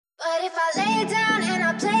But if I lay down and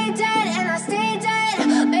I play dead and I stay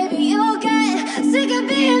dead, maybe you'll get sick of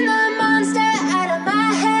being the monster out of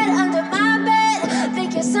my head, under my bed.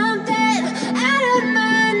 Think you're something out of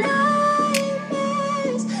my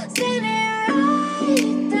nightmares, standing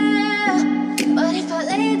right there. But if I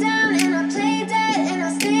lay down and I play dead and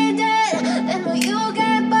I stay dead, then will you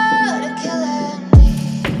get bored of killing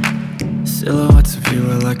me? Silhouettes of you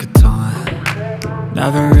are like a taunt.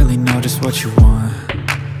 Never really know just what you want.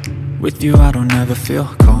 With you I don't ever feel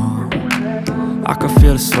calm. I can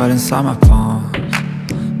feel the sweat inside my palms.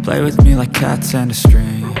 Play with me like cats and a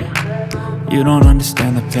string. You don't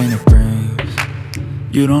understand the pain it brings.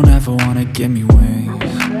 You don't ever wanna give me wings.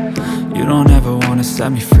 You don't ever wanna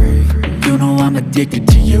set me free. You know I'm addicted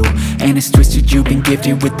to you, and it's twisted, you've been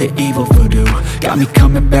gifted with the evil voodoo. Got me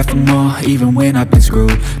coming back for more, even when I've been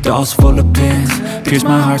screwed. Dolls full of pins, pierce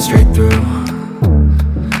my heart straight through.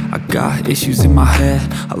 I got issues in my head,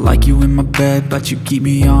 I like you in my bed, but you keep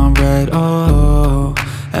me on red. Oh,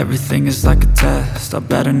 everything is like a test. I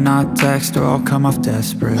better not text or I'll come off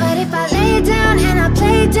desperate. But if I lay down and I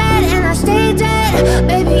play dead and I stay dead,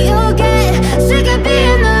 maybe you'll get sick of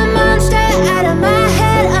being the monster out of my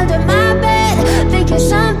head, under my bed. Think you're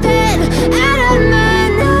something out of my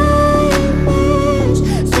nightmares,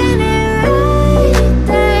 standing right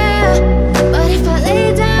there. But if I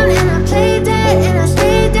lay down and I play dead and I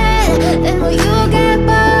stay dead, then will you get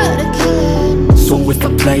bored of killing me? So if I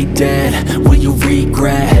play dead, will you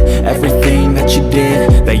regret everything that you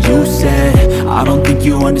did, that you said? I don't think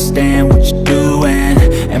you understand what you're doing,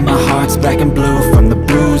 and my heart's black and blue from the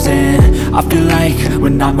bruising. I feel like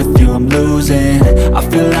when I'm with you I'm losing. I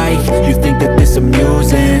feel like you think that this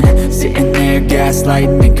amusing, sitting there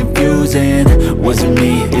gaslighting and confusing. Was it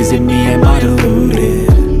me? Is it me? Am I deluded?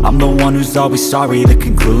 I'm the one who's always sorry, the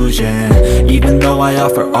conclusion, even though I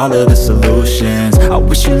offer all of the solutions. I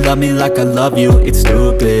wish you loved me like I love you, it's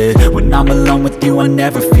stupid. When I'm alone with you I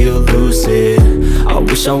never feel lucid. I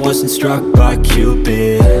wish I wasn't struck by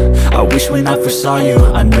Cupid. I wish when I first saw you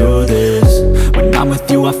I knew this. When I'm with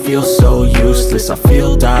you I feel so useless, I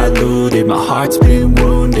feel diluted, my heart's been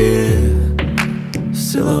wounded.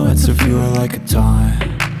 Silhouettes of you are like a taunt.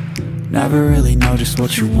 Never really know just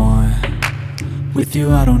what you want. With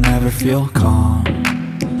you I don't ever feel calm.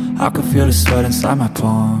 I can feel the sweat inside my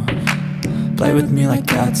palms. Play with me like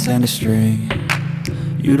cats and a string.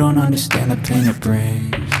 You don't understand the pain it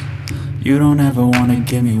brings. You don't ever wanna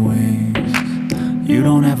give me wings. You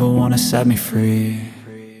don't ever wanna set me free.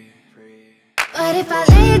 But if I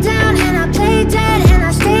lay down and I play dead and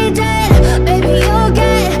I stay dead, maybe you'll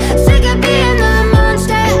get sick of being the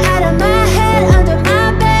monster out of my head, under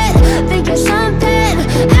my bed. Think you're something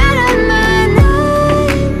out of my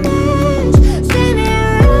nightmares,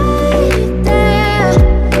 standing right there.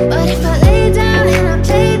 But if I lay down and I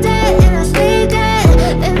play dead and I stay dead,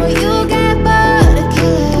 then will you get bored of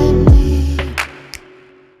killing me?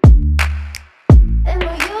 Then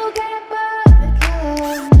will you get bored of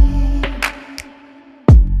killing me?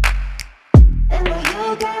 Then will you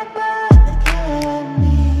get bored of killing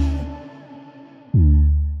me?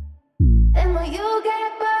 Then will you get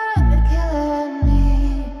bored of killing me?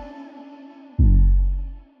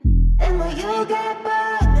 Then will you get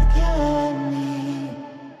bored of killing me?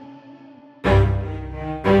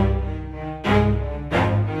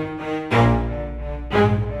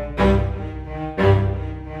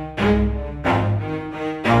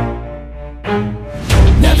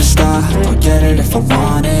 Never stop, I'll get it if I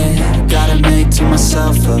want it. Gotta make to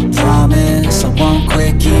myself a promise. I won't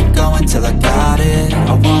quit, keep going till I got it.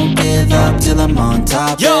 I won't give up till I'm on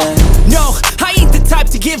top. Yo, yeah. no, I ain't the type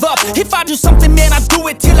to give up. If I do something, man, I do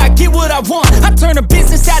it till I get what I want. I turn a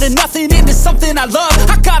business out of nothing into something I love.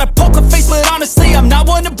 I got a poker face, but honestly, I'm not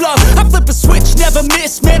one to bluff. I flip a switch, never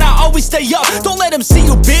miss, man, I always stay up. Don't let them see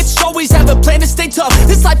you, bitch, always have a plan to stay tough.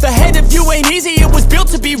 This life ahead of you ain't easy, it was built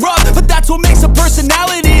to be rough. But that's what makes a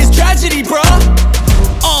personality, is tragedy, bruh.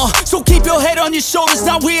 So keep your head on your shoulders.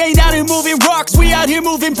 Now we ain't out here moving rocks, we out here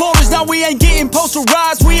moving boulders. Now we ain't getting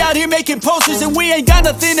posterized, we out here making posters. And we ain't got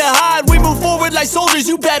nothing to hide, we move forward like soldiers.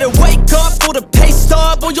 You better wake up for the pay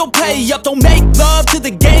stub, or you'll pay up. Don't make love to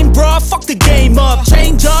the game, bruh, fuck the game up.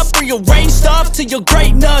 Change up, rearrange stuff to your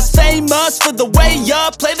greatness. Famous for the way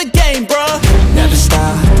up, play the game, bruh. Never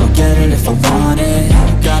stop, I'll get it if I want it.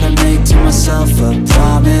 Gotta make to myself a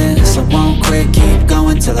promise. I won't quit, keep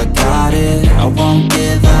going till I got it. I won't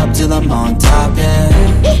give up till I'm on top, yeah.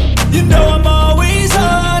 You know I'm always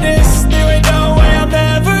honest, there ain't no way I'm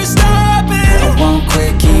ever stopping. I won't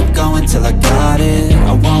quit, keep going till I got it.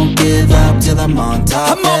 I won't give up till I'm on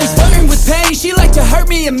top, I'm always flirting with pain, she like to hurt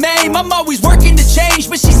me and maim. I'm always working to change,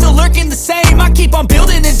 but she's still lurking the same. I keep on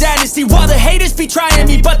building to that see why the haters be trying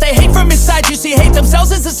me, but they hate from inside. You see, hate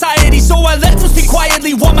themselves in society, so I let them speak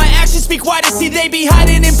quietly while my actions speak wider. See, they be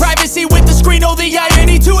hiding in privacy with the screen. Oh, the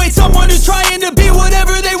irony to hate someone who's trying to be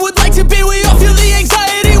whatever they would like to be. We all feel the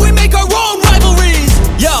anxiety, we make our own rivalries.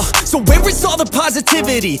 Yo, so where is all the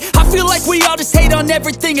positivity? I feel like we all just hate on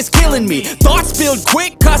everything, it's killing me. Thoughts build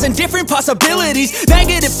quick, causing different possibilities.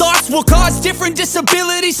 Negative thoughts will cause different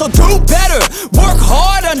disabilities. So do better, work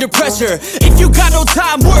hard under pressure. If you got no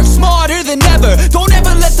time, work smarter than ever. Don't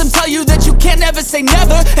ever let them tell you that you can't ever say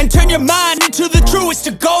never, and turn your mind into the truest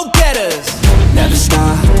of go-getters. Never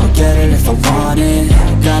stop, I'll get it if I want it.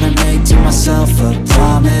 Gotta make to myself a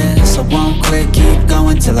promise. I won't quit, keep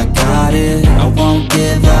going till I got it. I won't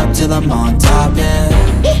give up till I'm on top, yeah.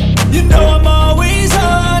 You know I'm always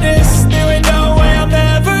honest, there ain't no way I'm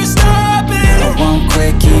ever stopping. I won't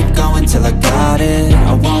quit, keep going till I got it.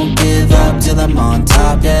 I won't give up till I'm on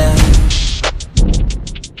top, yeah.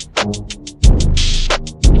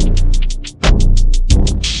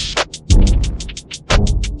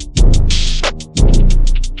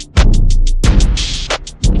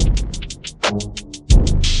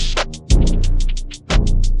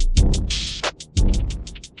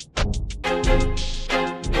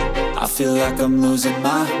 I feel like I'm losing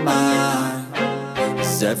my mind.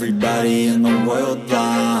 Is everybody in the world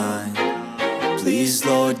blind? Please,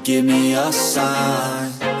 Lord, give me a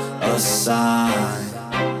sign, a sign.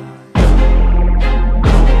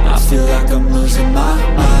 I feel like I'm losing my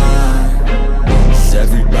mind. Is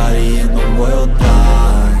everybody in the world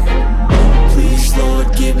blind? Please,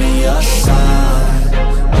 Lord, give me a sign,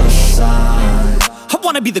 a sign. I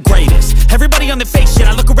wanna be the greatest. Everybody on the fake shit.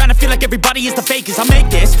 I look around and feel like everybody is the fakest. I make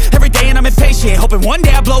this every day and I'm impatient, hoping one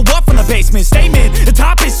day I blow up from the basement. Statement, the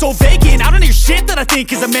top is so vacant. I don't hear shit that I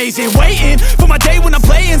think is amazing. Waiting for my day when I'm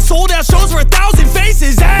playing sold out shows for 1,000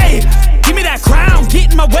 faces. Hey, give me that crown,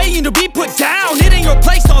 get in my way and to be put down. It ain't your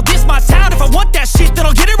place, all this my town. If I want that shit, then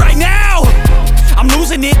I'll get it right now. I'm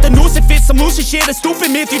losing it, the noose it fits. I'm losing shit, a stupid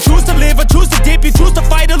myth. You choose to live or choose to dip. You choose to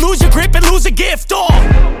fight or lose your grip and lose a gift.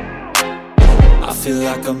 I feel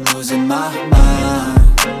like I'm losing my mind.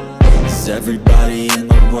 Is everybody in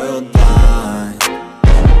the world blind?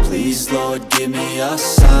 Please, Lord, give me a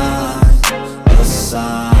sign, a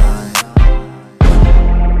sign.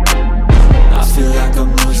 I feel like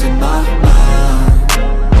I'm losing my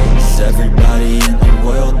mind. Is everybody in the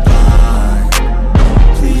world blind?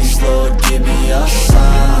 Please, Lord, give me a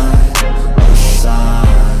sign, a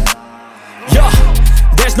sign. Yeah.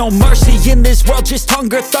 There's no mercy in this world, just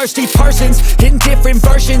hunger-thirsty persons in different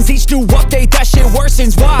versions. Each new update, that shit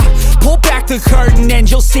worsens. Why? Pull back the curtain and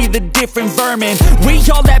you'll see the different vermin. We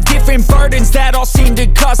all have different burdens that all seem to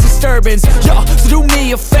cause disturbance. Yo, so do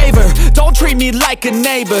me a favor, don't treat me like a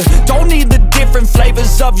neighbor. Don't need the different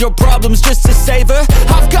flavors of your problems just to savor.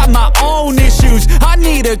 I've got my own issues, I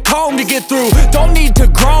need a comb to get through. Don't need to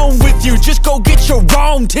groan with you, just go get your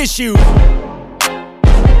own tissue.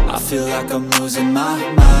 I feel like I'm losing my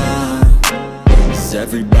mind. Is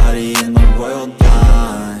everybody in the world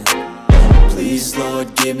blind? Please,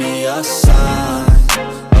 Lord, give me a sign,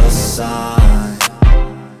 a sign.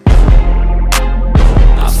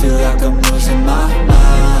 I feel like I'm losing my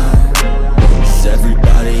mind. Is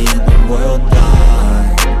everybody in the world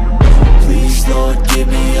blind? Please, Lord, give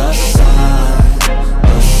me a sign,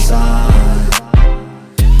 a sign.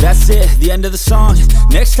 That's it, the end of the song.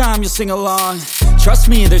 Next time you'll sing along. Trust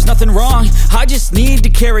me, there's nothing wrong. I just need to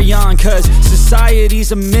carry on, cause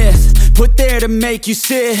society's a myth put there to make you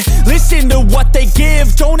sit. Listen to what they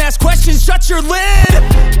give. Don't ask questions, shut your lid.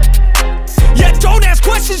 Yeah, don't ask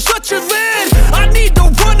questions, shut your lid. I need to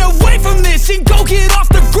run away from this and go get off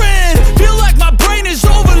the grid. Feel like my brain is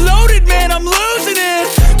overloaded, man, I'm losing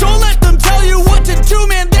it. Don't let them tell you what to do,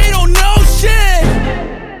 man, they don't know shit.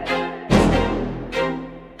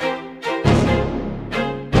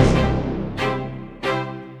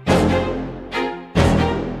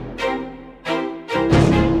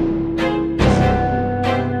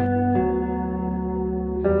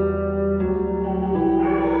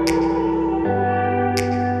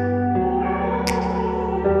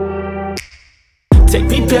 Take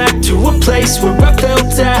me back to a place where I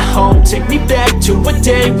felt at home. Take me back to a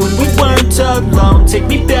day when we weren't alone. Take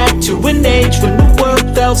me back to an age when the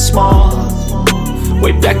world felt small.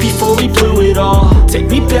 Way back before we blew it all. Take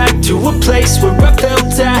me back to a place where I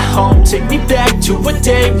felt at home. Take me back to a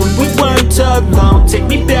day when we weren't alone. Take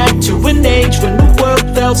me back to an age when the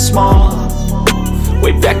world felt small.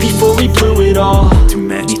 Way back before we blew it all. Too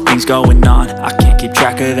many things going on, I can't keep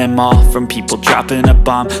track of them all. From people dropping a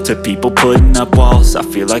bomb to people putting up walls. I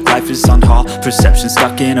feel like life is on hold, perception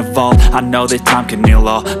stuck in a vault. I know that time can heal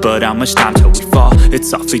all, but how much time till we fall?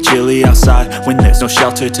 It's awfully chilly outside when there's no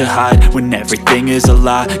shelter to hide. When everything is a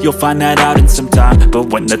lie, you'll find that out in some time.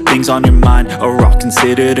 But when the things on your mind are all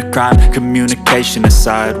considered a crime, communication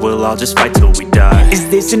aside, we'll all just fight till we die. Is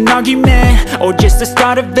this an argument or just the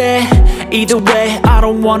start of it? Either way, I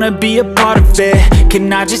don't wanna be a part of it.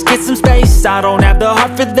 Can I just get some space? I don't have the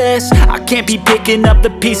heart for this. I can't be picking up the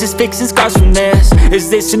pieces, fixing scars from this. Is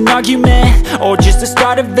this an argument or just the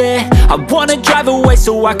start of it? I wanna drive away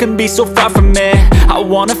so I can be so far from it. I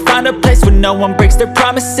wanna find a place where no one breaks their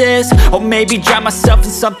promises, or maybe drown myself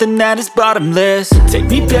in something that is bottomless. Take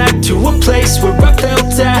me back to a place where I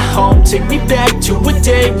felt at home. Take me back to a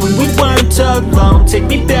day when we weren't alone. Take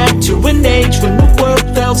me back to an age when the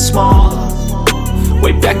world felt small,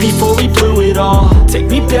 way back before we blew it all. Take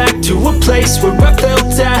me back to a place where I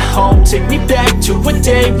felt at home. Take me back to a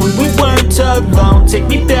day when we weren't alone. Take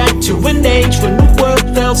me back to an age when the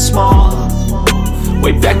world felt small,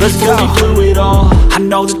 way back before we blew it all. I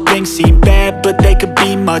know that things seem bad, but they could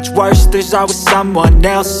be much worse. There's always someone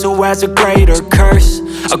else who has a greater curse,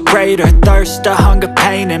 a greater thirst, a hunger,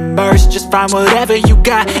 pain, and mercy. Just find whatever you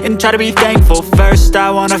got and try to be thankful first. I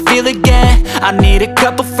wanna feel again, I need a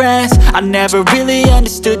couple friends. I never really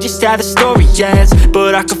understood just how the story ends,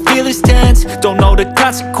 but I can feel it's tense, don't know the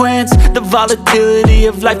consequence. The volatility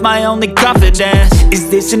of life, my only confidence. Is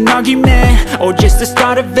this an argument or just the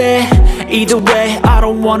start of it? Either way, I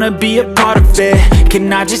don't wanna be a part of it.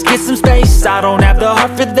 Can I just get some space? I don't have the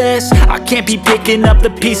heart for this. I can't be picking up the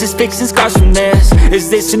pieces, fixing scars from this. Is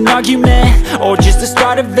this an argument or just the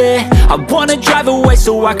start of it? I wanna drive away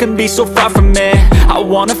so I can be so far from it. I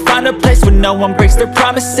wanna find a place where no one breaks their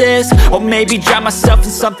promises, or maybe drown myself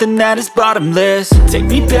in something that is bottomless. Take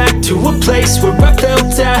me back to a place where I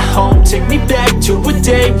felt at home. Take me back to a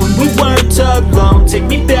day when we weren't alone. Take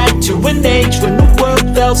me back to an age when the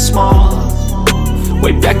world felt small,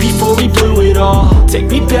 way back before we blew it all. Take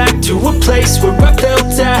me back to a place where I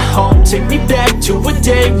felt at home. Take me back to a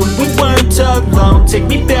day when we weren't alone. Take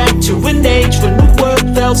me back to an age when the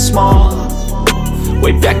world felt small,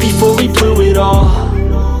 way back before we blew it all.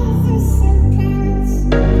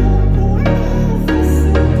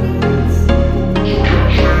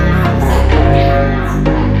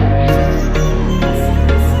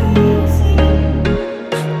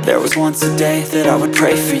 There was once a day that I would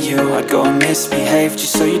pray for you. I'd go and misbehave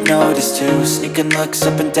just so you'd notice too. Sneaking looks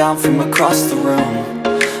up and down from across the room,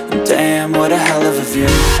 and damn, what a hell of a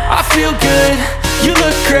view. I feel good, you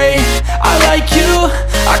look great, I like you,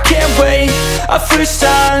 I can't wait. A first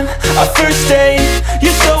time, a first date,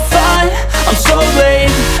 you're so fine, I'm so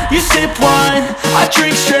late. You sip wine, I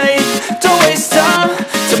drink straight, don't waste time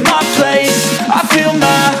to my place. I feel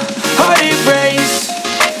my heart erase,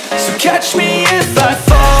 so catch me if I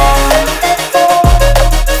fall.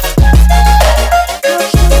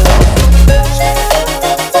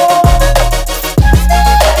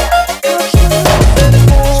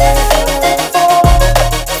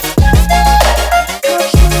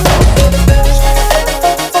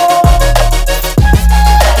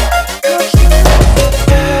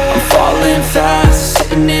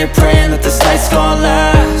 Praying that this night's gonna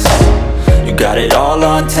last. You got it all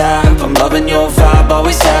on tap, I'm loving your vibe,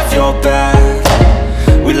 always have your back.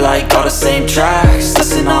 We like all the same tracks,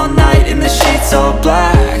 listen all night in the sheets all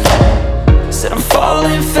black. Said I'm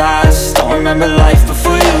falling fast, don't remember life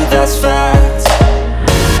before you, that's fact.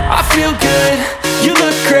 I feel good, you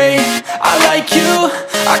look great, I like you,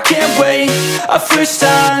 I can't wait. A first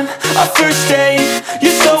time, a first date,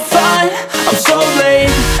 you're so fine, I'm so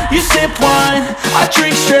late. You sip wine, I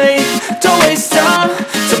drink straight, don't waste time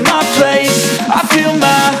to my place. I feel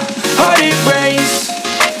my heart erase,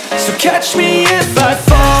 so catch me if I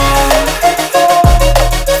fall.